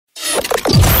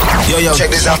Yo, check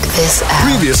this out.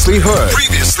 Previously heard.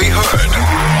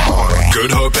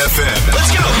 Good Hope FM.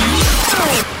 Let's go.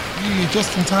 You're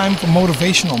just in time for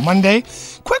Motivational Monday.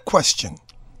 Quick question.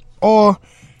 Or,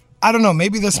 I don't know,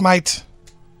 maybe this might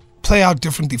play out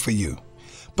differently for you.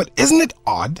 But isn't it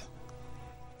odd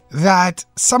that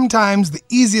sometimes the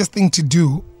easiest thing to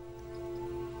do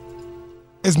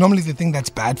is normally the thing that's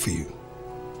bad for you?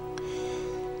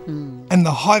 And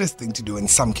the hardest thing to do in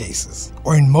some cases,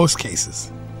 or in most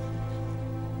cases,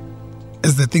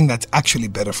 is the thing that's actually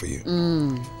better for you.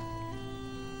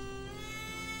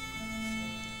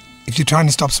 If you're trying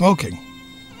to stop smoking,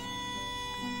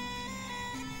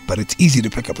 but it's easy to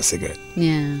pick up a cigarette.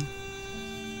 Yeah,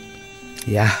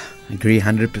 I agree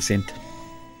 100%.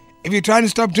 If you're trying to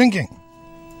stop drinking,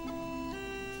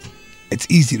 it's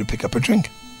easy to pick up a drink.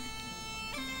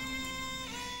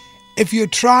 If you're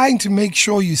trying to make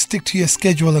sure you stick to your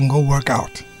schedule and go work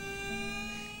out,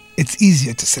 it's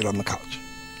easier to sit on the couch.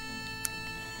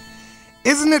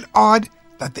 Isn't it odd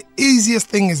that the easiest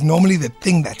thing is normally the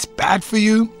thing that's bad for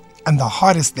you, and the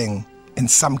hardest thing, in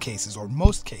some cases or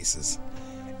most cases,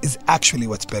 is actually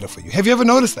what's better for you? Have you ever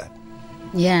noticed that?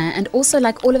 yeah, and also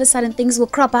like all of a sudden things will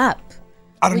crop up.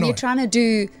 I don't When know. you're trying to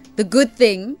do the good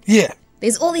thing, Yeah.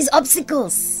 there's all these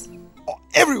obstacles.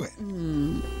 Everywhere.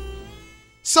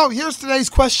 So here's today's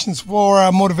questions for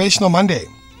Motivational Monday.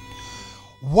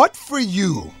 What for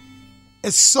you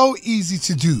is so easy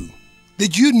to do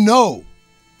that you know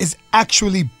is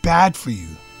actually bad for you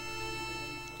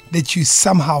that you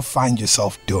somehow find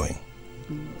yourself doing?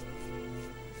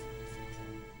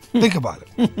 Think about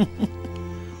it.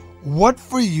 What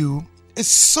for you is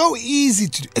so easy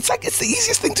to do? It's like it's the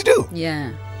easiest thing to do,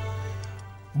 Yeah.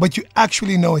 but you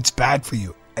actually know it's bad for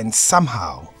you, and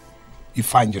somehow you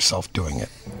find yourself doing it.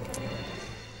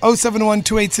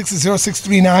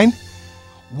 071-286-0639.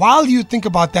 While you think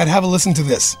about that, have a listen to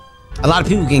this. A lot of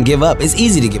people can give up. It's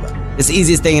easy to give up. It's the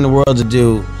easiest thing in the world to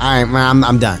do.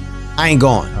 I'm done. I ain't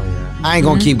going. I ain't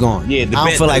gonna keep going. I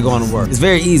don't feel like going to work. It's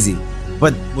very easy.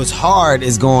 But what's hard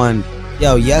is going,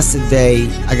 yesterday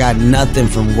I got nothing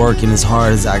from working as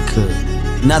hard as I could.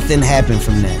 Nothing happened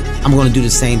from that. I'm gonna do the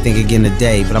same thing again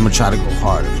today, but I'm gonna try to go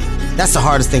harder. That's the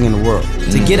hardest thing in the world.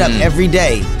 To get up every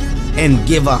day and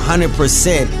give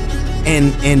 100%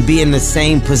 and be in the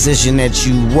same position that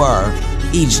you were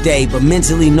each day, but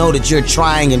mentally know that you're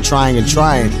trying and trying and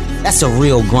trying. That's a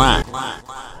real grind.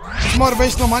 It's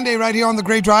Motivational Monday right here on The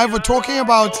Great Drive. We're talking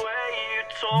about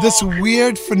this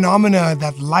weird phenomena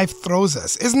that life throws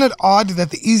us. Isn't it odd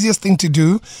that the easiest thing to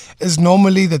do is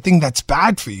normally the thing that's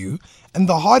bad for you, and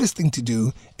the hardest thing to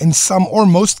do in some or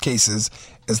most cases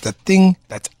is the thing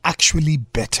that's actually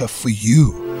better for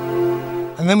you?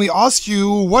 And then we asked you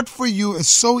what for you is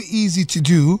so easy to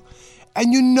do,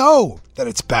 and you know that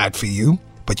it's bad for you,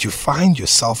 but you find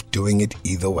yourself doing it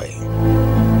either way.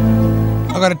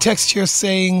 I got a text here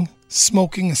saying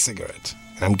smoking a cigarette.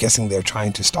 And I'm guessing they're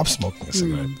trying to stop smoking a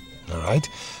cigarette. All right.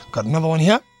 Got another one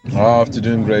here.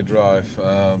 Afternoon, Great Drive.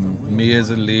 Me as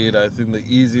a lead, I think the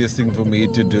easiest thing for me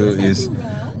to do is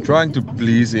trying to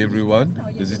please everyone,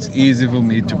 because it's easy for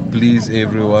me to please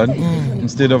everyone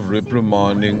instead of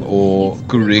reprimanding or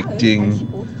correcting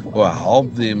or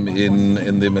help them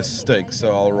in their mistakes.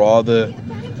 So I'll rather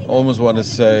almost want to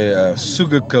say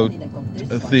sugarcoat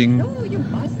a thing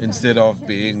instead of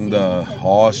being the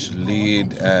harsh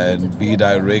lead and be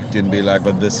direct and be like,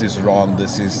 but this is wrong,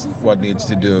 this is what needs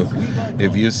to do.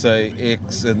 If you say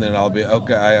X, and then I'll be,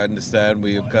 okay, I understand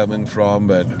where you're coming from,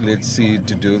 but let's see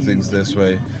to do things this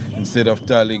way, instead of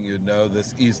telling you, no,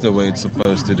 this is the way it's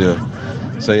supposed to do.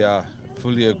 So yeah,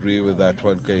 fully agree with that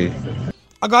one, K.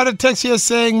 I got a text here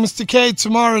saying, Mr. K,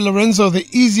 tomorrow, Lorenzo, the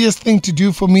easiest thing to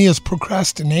do for me is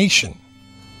procrastination.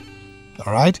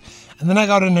 All right. And then I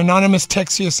got an anonymous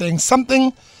text here saying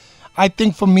something I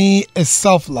think for me is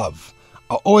self-love.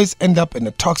 I always end up in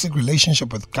a toxic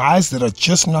relationship with guys that are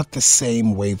just not the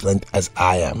same wavelength as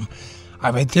I am.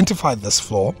 I've identified this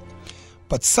flaw,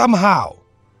 but somehow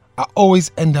I always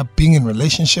end up being in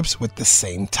relationships with the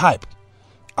same type.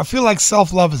 I feel like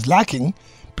self-love is lacking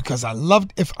because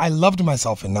if I loved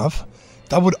myself enough,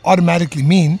 that would automatically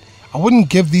mean I wouldn't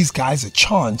give these guys a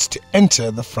chance to enter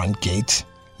the front gate.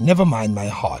 Never mind my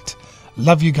heart.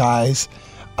 Love you guys.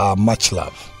 Much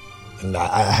love. And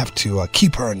I have to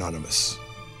keep her anonymous.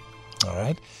 All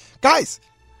right. Guys,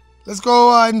 let's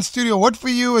go in the studio. What for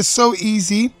you is so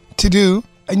easy to do,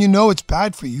 and you know it's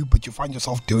bad for you, but you find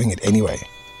yourself doing it anyway?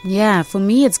 Yeah, for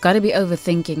me, it's got to be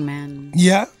overthinking, man.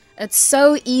 Yeah? It's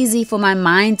so easy for my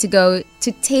mind to go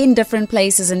to 10 different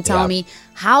places and tell me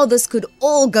how this could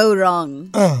all go wrong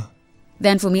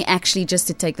than for me actually just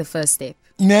to take the first step.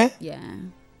 Nah? Yeah.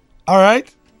 All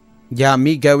right. Yeah,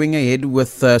 me going ahead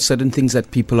with certain things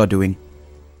that people are doing.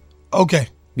 Okay.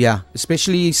 Yeah,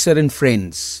 especially certain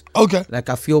friends. Okay. Like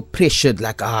I feel pressured,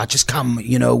 like, just come,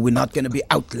 we're not going to be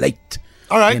out late.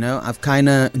 All right. I've kind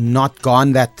of not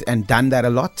gone that and done that a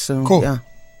lot. So, cool. Yeah.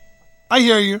 I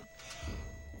hear you.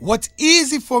 What's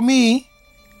easy for me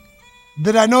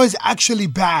that I know is actually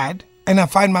bad and I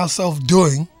find myself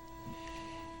doing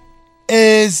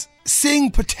is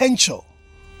seeing potential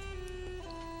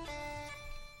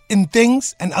in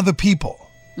things and other people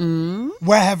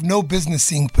where I have no business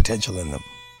seeing potential in them.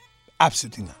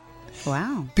 Absolutely not.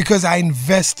 Wow. Because I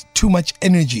invest too much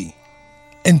energy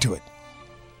into it.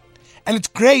 And it's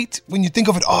great when you think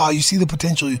of it, you see the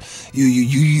potential,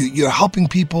 you're helping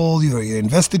people, you're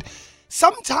invested.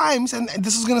 Sometimes, and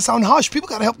this is going to sound harsh, people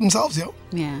got to help themselves,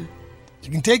 Yeah.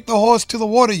 You can take the horse to the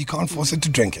water, you can't force it to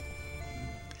drink it.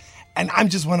 And I'm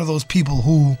just one of those people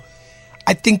who,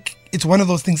 I think it's one of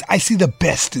those things, I see the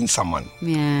best in someone.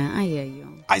 Yeah, I hear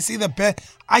you. I see the best,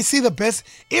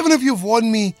 even if you've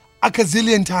warned me a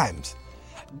gazillion times,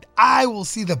 I will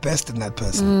see the best in that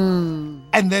person.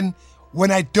 And then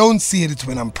when I don't see it, it's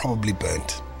when I'm probably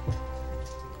burnt.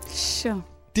 Sure.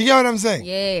 Do you get what I'm saying?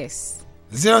 Yes.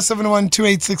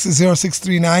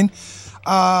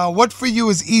 071-286-0639. What for you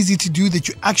is easy to do that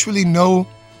you actually know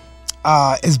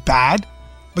is bad,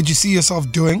 but you see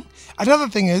yourself doing? Another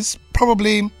thing is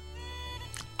probably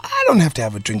I don't have to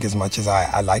have a drink as much as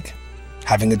I like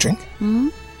having a drink. Mm-hmm.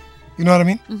 You know what I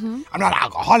mean? Mm-hmm. I'm not an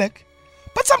alcoholic,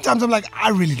 but sometimes I'm like, I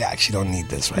really actually don't need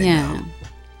this right now.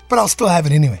 But I'll still have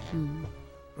it anyway.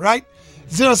 Right?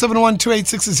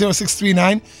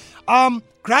 071-286-0639.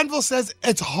 Granville says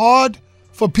it's hard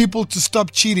for people to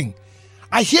stop cheating.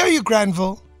 I hear you,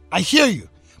 Granville. I hear you.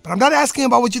 But I'm not asking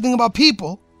about what you think about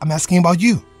people. I'm asking about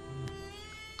you.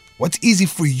 What's easy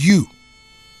for you?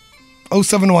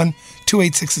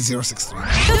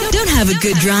 071-286-0639. Don't have a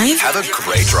good drive. Have a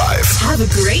great drive. Have a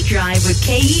great drive with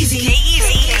K-Easy.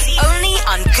 Only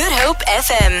on Good Hope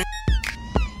FM.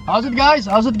 How's it, guys?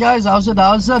 How's it?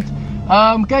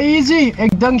 K-Easy,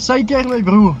 ek dink suiker, my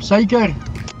bro. Suiker.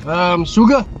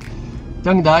 Sugar.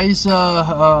 Dink daai is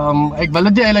ek wil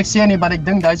dit nie eerlik sê nie, maar ek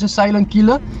dink daai is 'n silent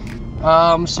killer.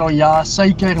 So ja,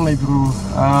 suiker, my bro.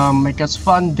 Ek is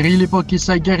van 3 lepeltjies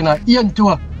suiker na 1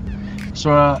 toe. So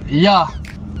ja,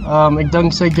 ek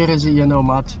dink suiker is die een,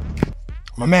 maat.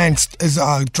 My man is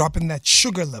dropping that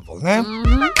sugar level, né?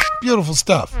 Beautiful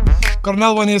stuff. Got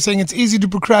another one here saying it's easy to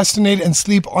procrastinate and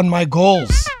sleep on my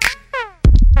goals.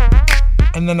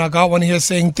 And then I got one here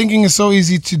saying thinking is so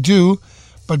easy to do,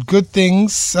 but good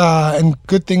things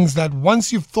that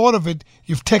once you've thought of it,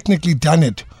 you've technically done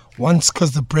it once,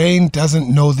 because the brain doesn't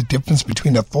know the difference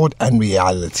between a thought and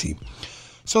reality.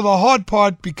 So the hard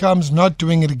part becomes not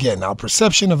doing it again. Our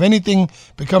perception of anything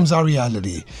becomes our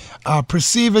reality.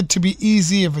 Perceive it to be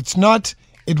easy. If it's not,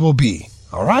 it will be.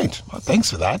 All right. Well,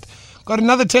 thanks for that. Got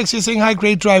another text here saying, hi,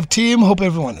 great drive team. Hope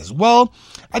everyone is well.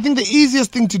 I think the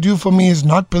easiest thing to do for me is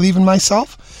not believe in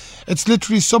myself. It's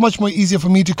literally so much more easier for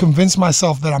me to convince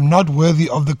myself that I'm not worthy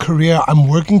of the career I'm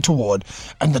working toward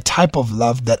and the type of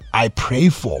love that I pray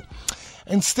for.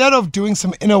 Instead of doing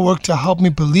some inner work to help me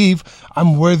believe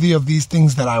I'm worthy of these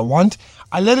things that I want,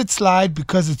 I let it slide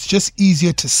because it's just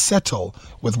easier to settle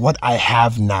with what I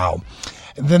have now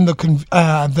than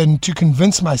to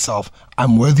convince myself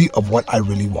I'm worthy of what I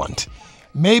really want.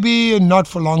 Maybe not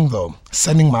for long, though.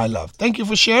 Sending my love. Thank you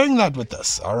for sharing that with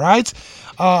us. All right.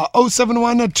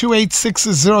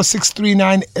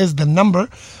 071-286-0639 is the number.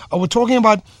 We're talking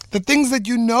about the things that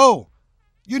you know.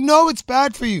 You know it's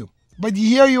bad for you, but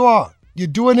here you are. You're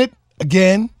doing it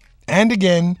again and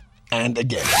again and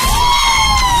again.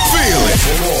 Feel it.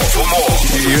 For more,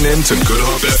 tune in to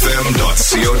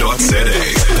goodhopefm.co.za.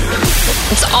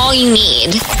 It's all you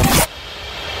need.